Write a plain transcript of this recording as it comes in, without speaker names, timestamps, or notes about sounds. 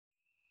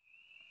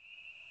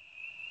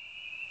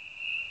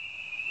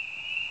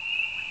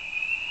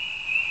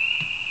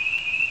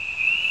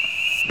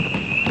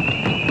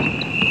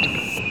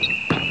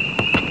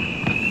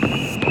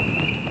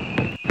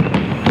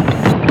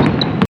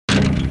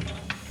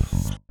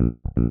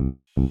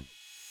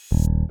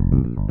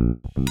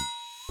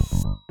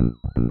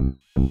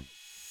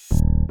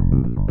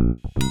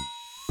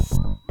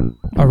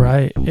All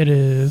right, it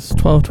is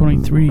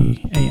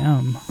 12:23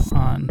 a.m.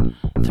 on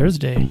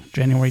Thursday,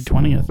 January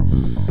 20th,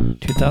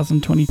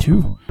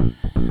 2022,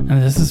 and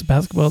this is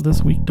Basketball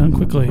This Week Done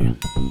Quickly.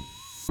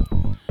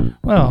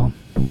 Well,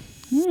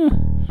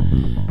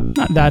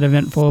 not that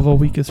eventful of a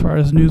week as far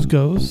as news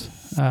goes.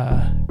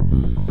 How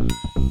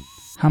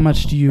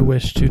much do you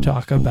wish to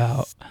talk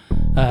about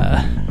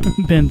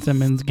Ben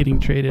Simmons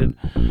getting traded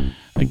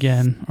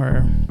again,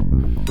 or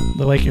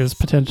the Lakers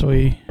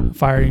potentially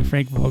firing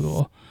Frank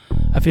Vogel?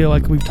 I feel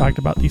like we've talked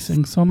about these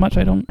things so much.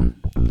 I don't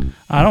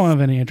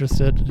have any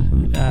interest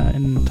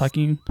in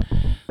talking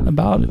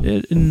about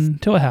it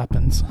until it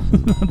happens.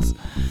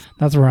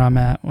 that's where I'm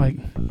at. Like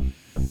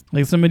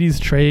some of these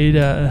trade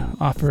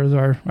offers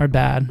are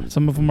bad.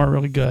 Some of them are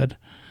really good.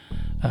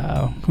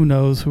 Who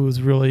knows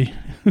who's really?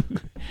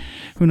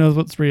 Who knows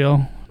what's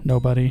real?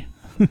 Nobody.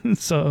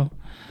 So,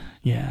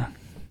 yeah.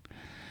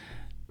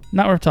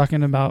 Not worth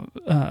talking about.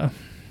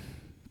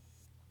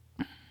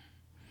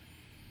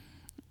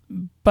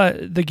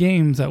 But the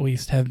games, at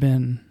least, have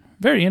been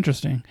very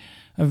interesting.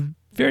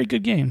 Very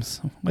good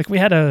games. Like, we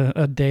had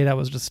a day that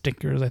was just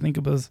stinkers. I think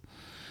it was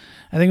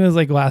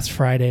like last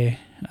Friday,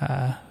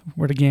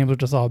 where the games were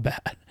just all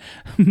bad.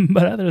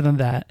 But other than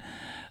that,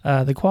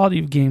 the quality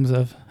of games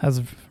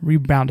has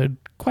rebounded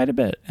quite a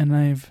bit, and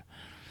I've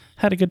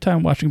had a good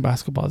time watching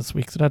basketball this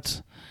week. So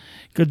that's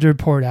good to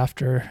report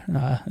after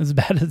as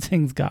bad as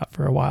things got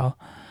for a while.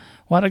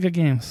 A lot of good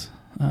games.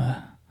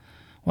 A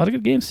lot of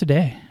good games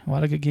today. A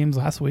lot of good games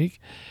last week,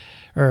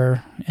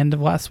 or end of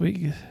last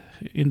week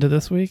into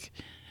this week.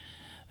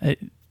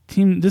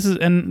 This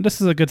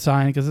is a good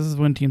sign, because this is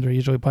when teams are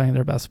usually playing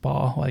their best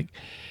ball. Like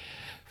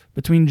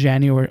between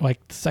January,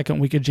 like the second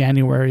week of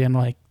January, and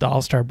like the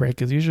All-Star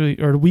break is usually,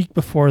 or the week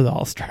before the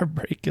All-Star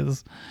break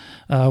is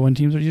when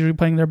teams are usually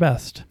playing their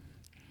best.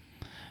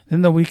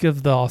 Then the week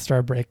of the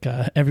All-Star break,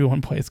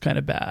 everyone plays kind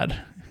of bad,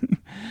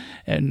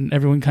 and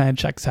everyone kind of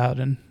checks out,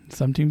 and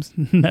some teams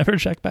never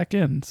check back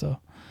in. So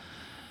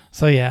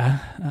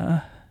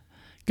yeah,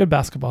 good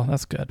basketball.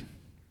 That's good.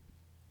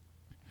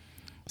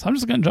 So I'm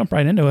just going to jump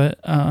right into it.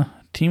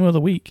 Team of the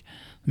week,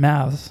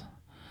 Mavs.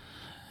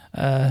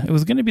 It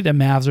was going to be the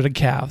Mavs or the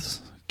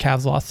Cavs.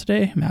 Cavs lost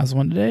today. Mavs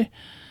won today.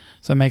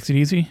 So it makes it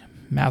easy.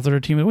 Mavs are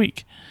the team of the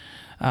week.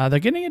 They're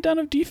getting it done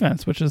of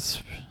defense, which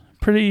is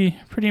pretty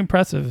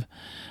impressive,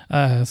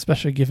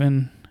 especially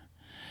given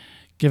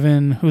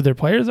who their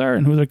players are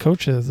and who their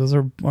coach is. Those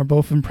are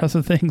both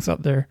impressive things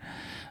out there,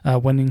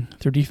 winning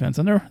through defense.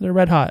 And they're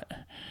red hot.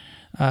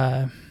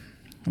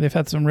 They've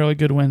had some really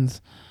good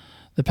wins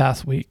the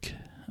past week.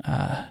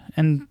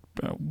 And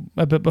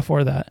a bit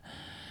before that.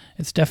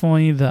 It's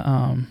definitely the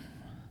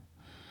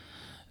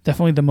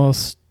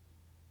most,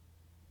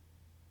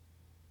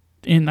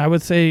 I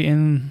was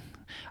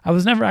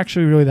never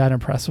actually really that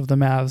impressed with the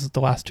Mavs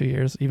the last 2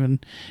 years, even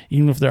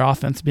with their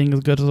offense being as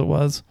good as it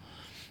was.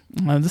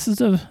 This is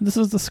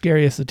the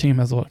scariest the team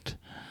has looked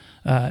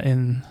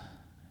in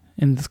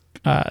this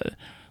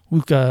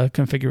Luka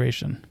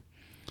configuration.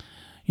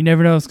 You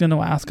never know it's going to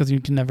last, because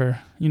you never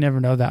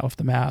know that with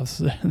the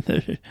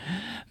Mavs.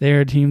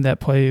 They're a team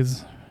that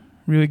plays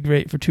really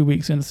great for 2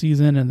 weeks in a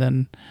season, and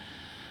then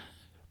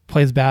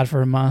plays bad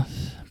for a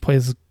month,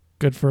 plays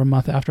good for a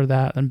month after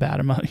that, and bad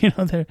a month.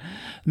 The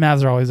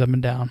Mavs are always up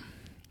and down,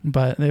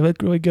 but they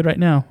look really good right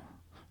now.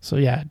 So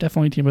yeah,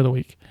 definitely team of the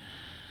week.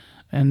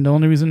 And the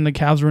only reason the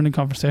Cavs were in the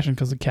conversation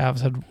because the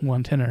Cavs had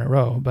won 10 in a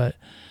row, but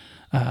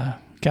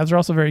Cavs are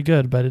also very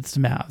good, but it's the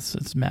Mavs.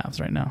 It's the Mavs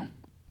right now.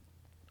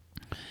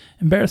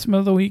 Embarrassment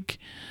of the week,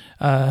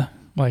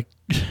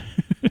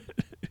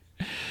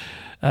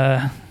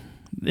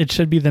 it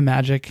should be the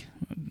Magic.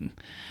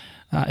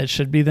 It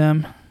should be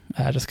them,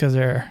 just because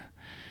they're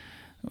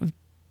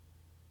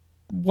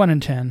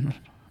 1-10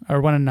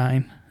 or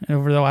 1-9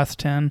 over the last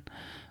 10.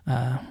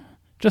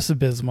 Just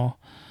abysmal.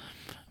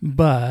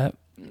 But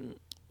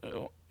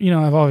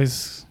I've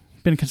always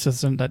been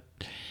consistent that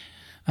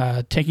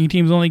tanking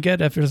teams only get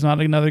if there's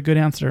not another good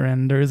answer,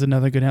 and there is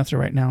another good answer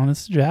right now, and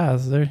it's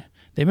Jazz. They've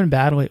been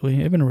bad lately.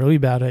 They've been really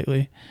bad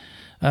lately.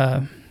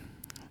 3-7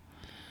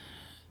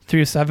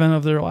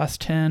 of their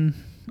last 10.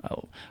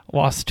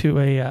 Lost to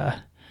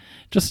a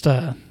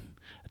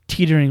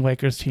teetering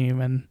Lakers team,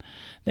 and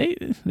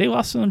they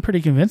lost to them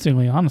pretty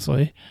convincingly,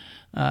 honestly.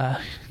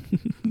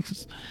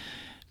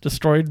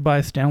 Destroyed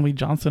by Stanley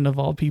Johnson of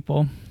all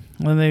people.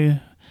 And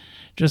they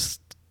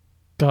just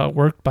got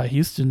worked by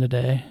Houston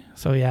today.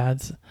 So yeah,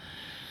 it's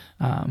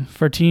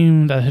for a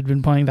team that had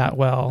been playing that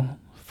well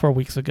 4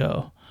 weeks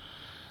ago.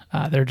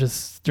 They're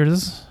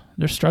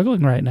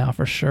struggling right now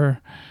for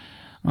sure.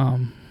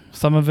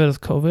 Some of it is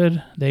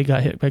COVID. They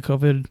got hit by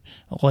COVID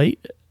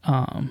late.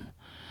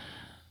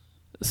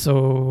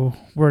 So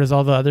whereas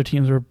all the other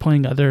teams were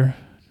playing other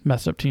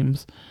messed up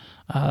teams,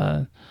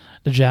 the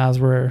Jazz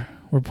were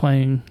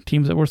playing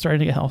teams that were starting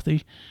to get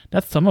healthy.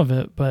 That's some of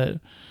it, but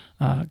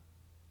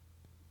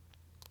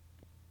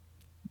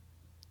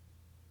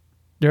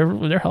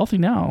they're healthy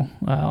now.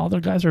 All their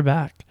guys are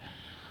back.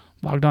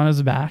 Bogdan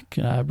is back.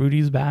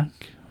 Rudy's back.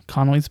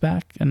 Connolly's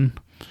back, and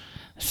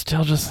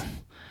still just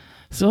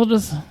don't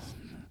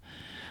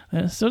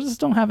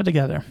have it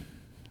together.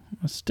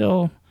 It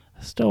still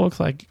looks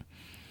like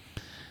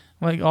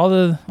all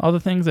the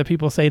things that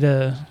people say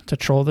to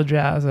troll the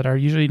Jazz that are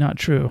usually not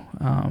true.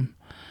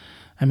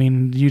 I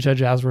mean, the Utah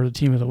Jazz were the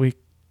team of the week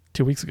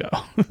 2 weeks ago.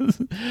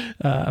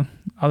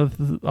 All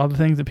the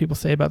things that people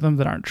say about them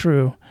that aren't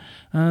true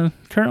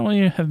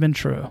currently have been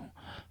true.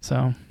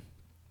 So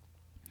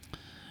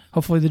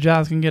hopefully the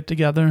Jazz can get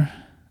together.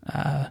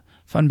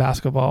 Fun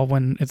basketball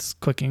when it's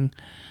clicking.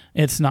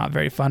 It's not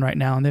very fun right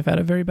now, and they've had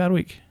a very bad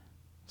week.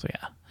 So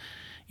yeah,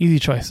 easy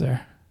choice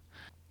there.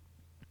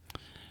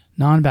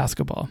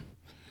 Non-basketball.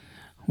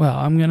 Well,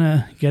 I'm going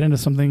to get into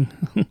something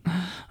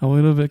a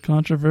little bit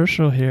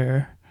controversial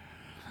here.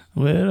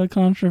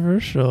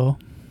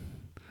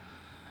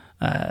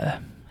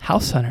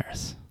 House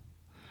Hunters.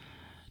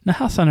 Now,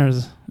 House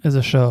Hunters is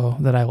a show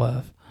that I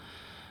love.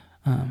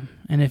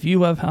 And if you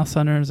love House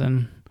Hunters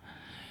and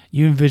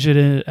you envision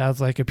it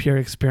as like a pure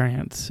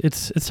experience,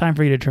 it's time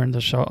for you to turn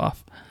the show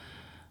off.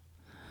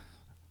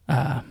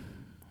 I'll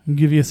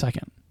give you a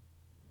second.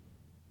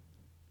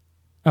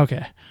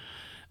 Okay.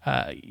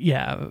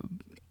 Yeah.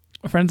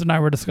 Friends and I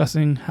were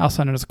discussing House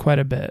Hunters quite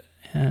a bit,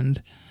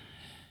 and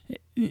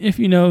if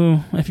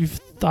you've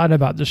thought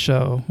about the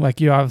show, like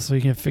you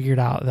obviously can figure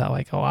out that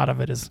like a lot of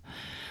it is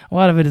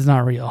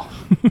not real.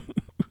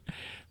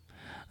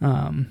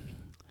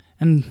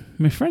 And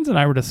my friends and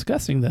I were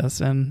discussing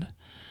this, and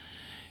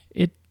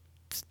it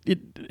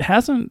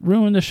hasn't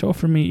ruined the show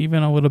for me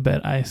even a little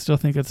bit. I still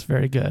think it's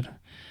very good.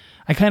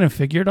 I kind of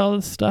figured all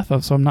this stuff,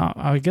 so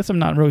I guess I'm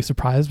not really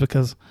surprised,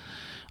 because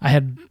I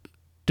had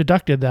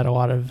deducted that a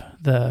lot of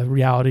the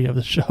reality of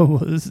the show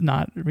was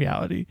not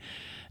reality.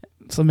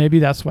 So maybe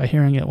that's why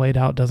hearing it laid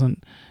out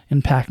doesn't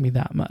impact me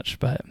that much.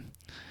 But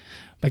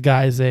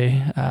guys,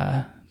 they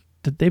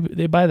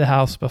buy the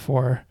house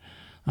before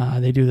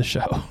they do the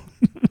show.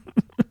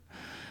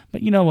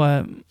 But you know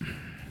what?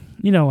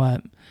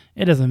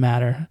 It doesn't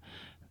matter.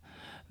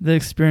 The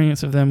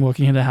experience of them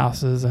looking into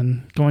houses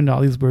and going to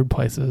all these weird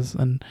places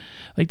and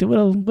like the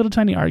little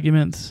tiny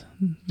arguments,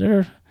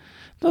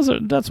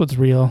 that's what's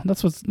real.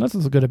 That's what's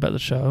good about the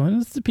show, and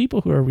it's the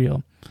people who are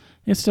real.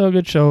 It's still a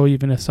good show,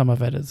 even if some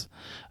of it is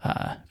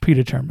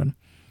predetermined.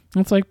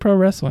 It's like pro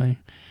wrestling.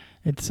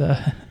 It's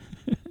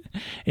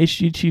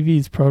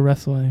HGTV's Pro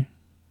Wrestling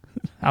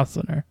House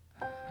Hunter.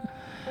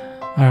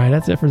 All right,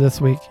 that's it for this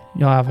week.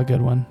 Y'all have a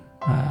good one.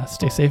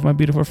 Stay safe, my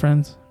beautiful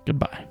friends.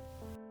 Goodbye.